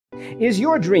Is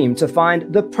your dream to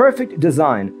find the perfect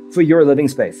design for your living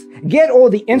space? Get all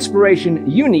the inspiration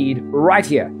you need right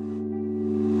here.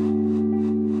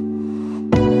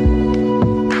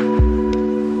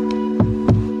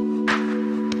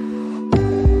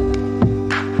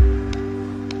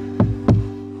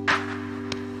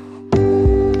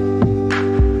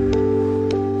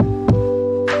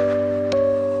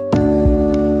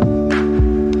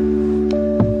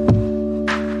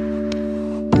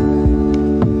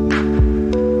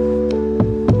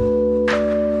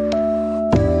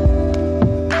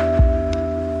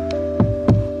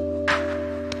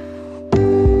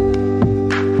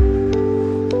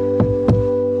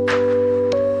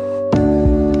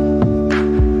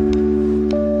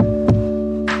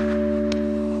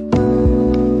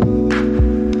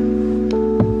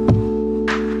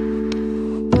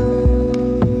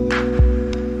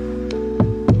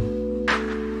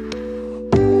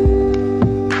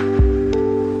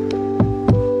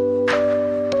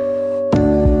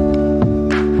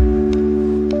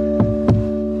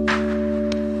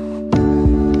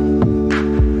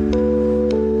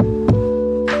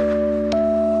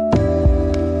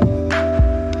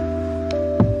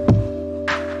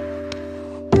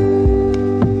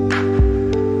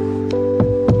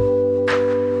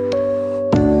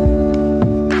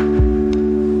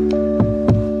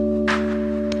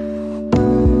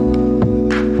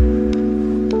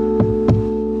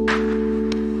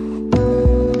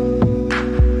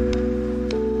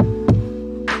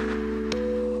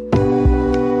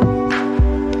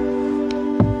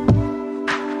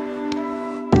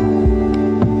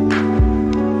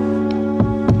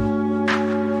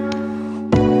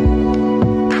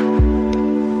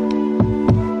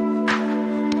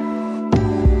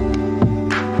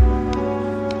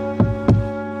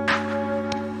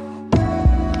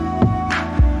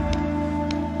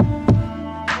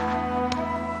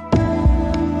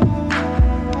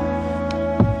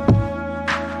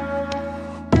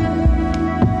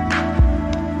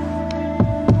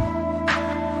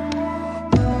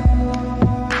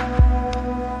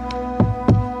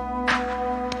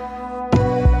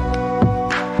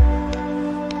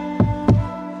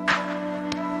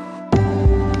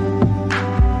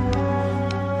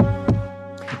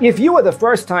 If you are the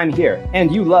first time here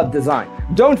and you love design,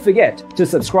 don't forget to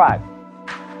subscribe.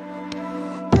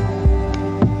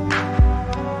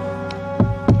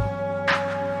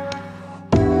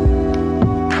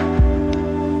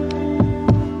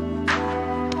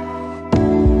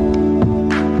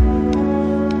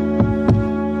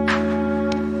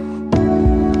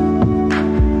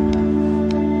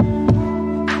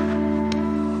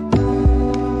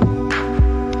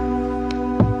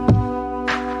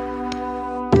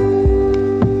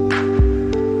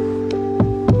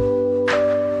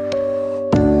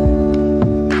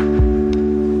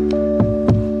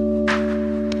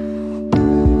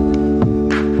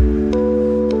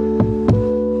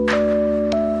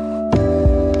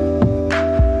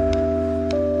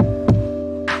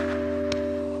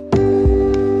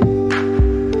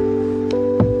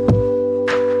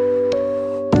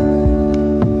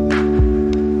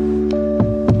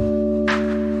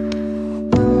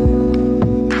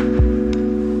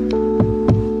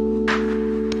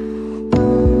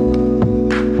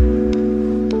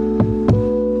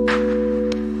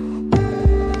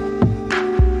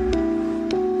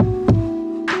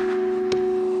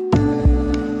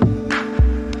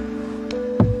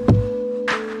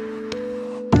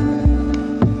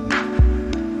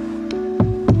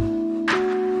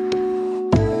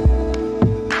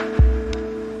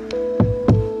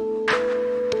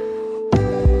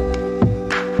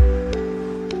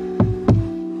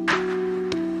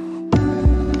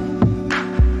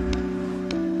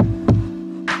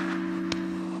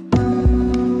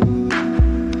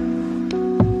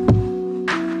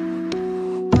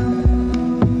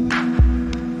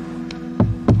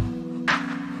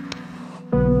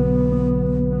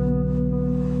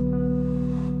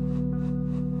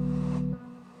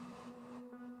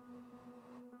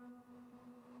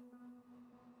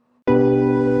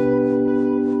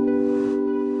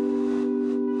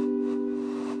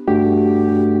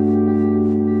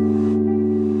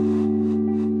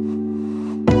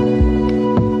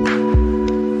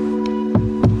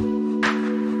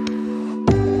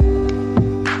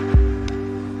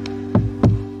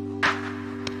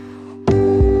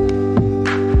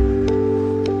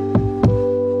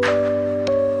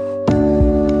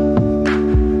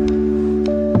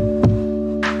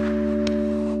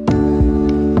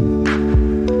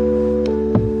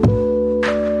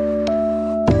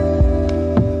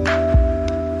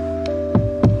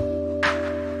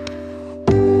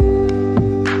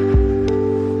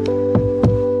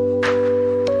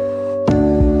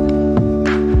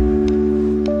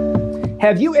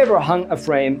 Have you ever hung a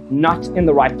frame not in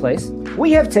the right place?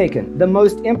 We have taken the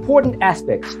most important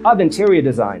aspects of interior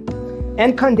design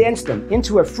and condensed them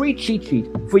into a free cheat sheet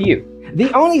for you.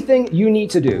 The only thing you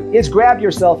need to do is grab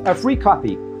yourself a free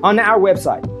copy on our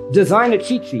website,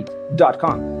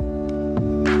 designercheatsheet.com.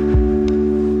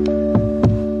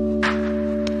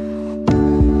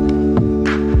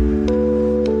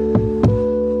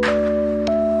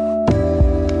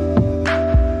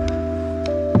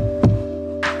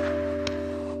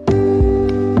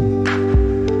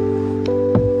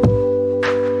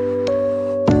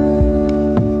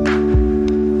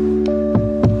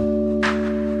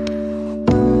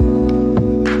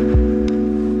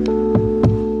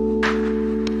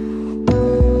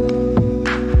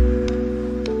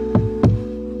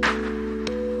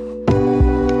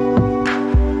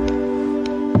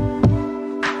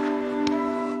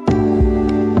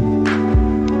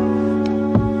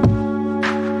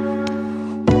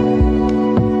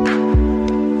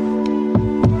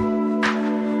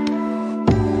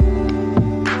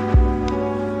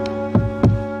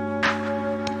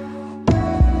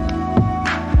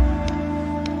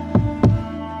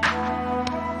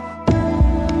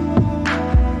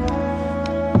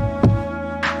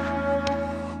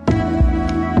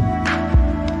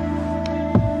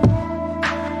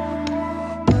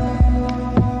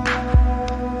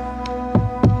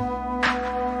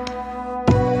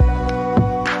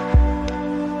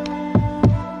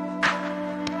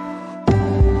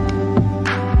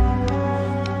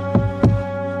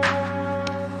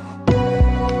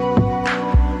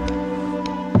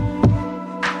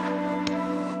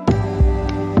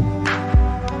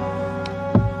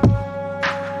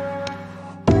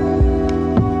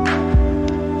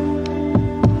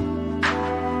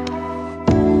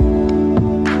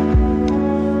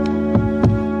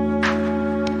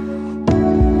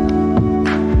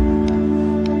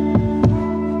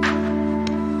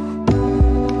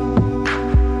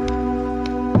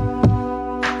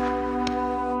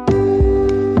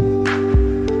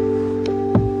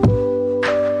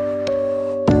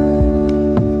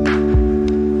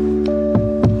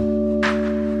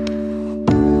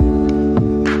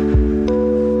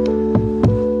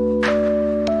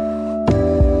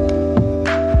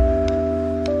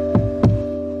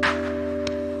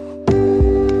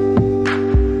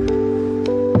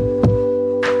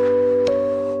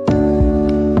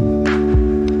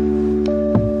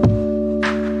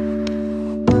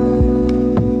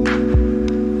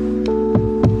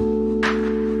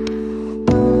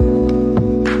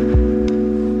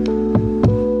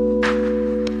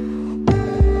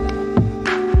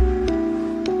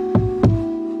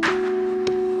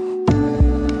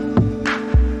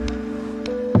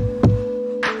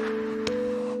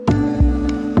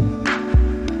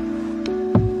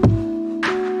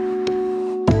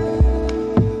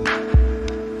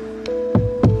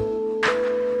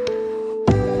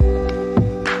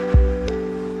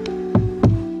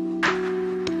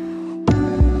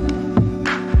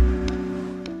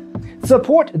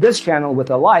 Support this channel with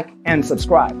a like and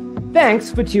subscribe.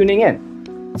 Thanks for tuning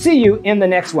in. See you in the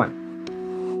next one.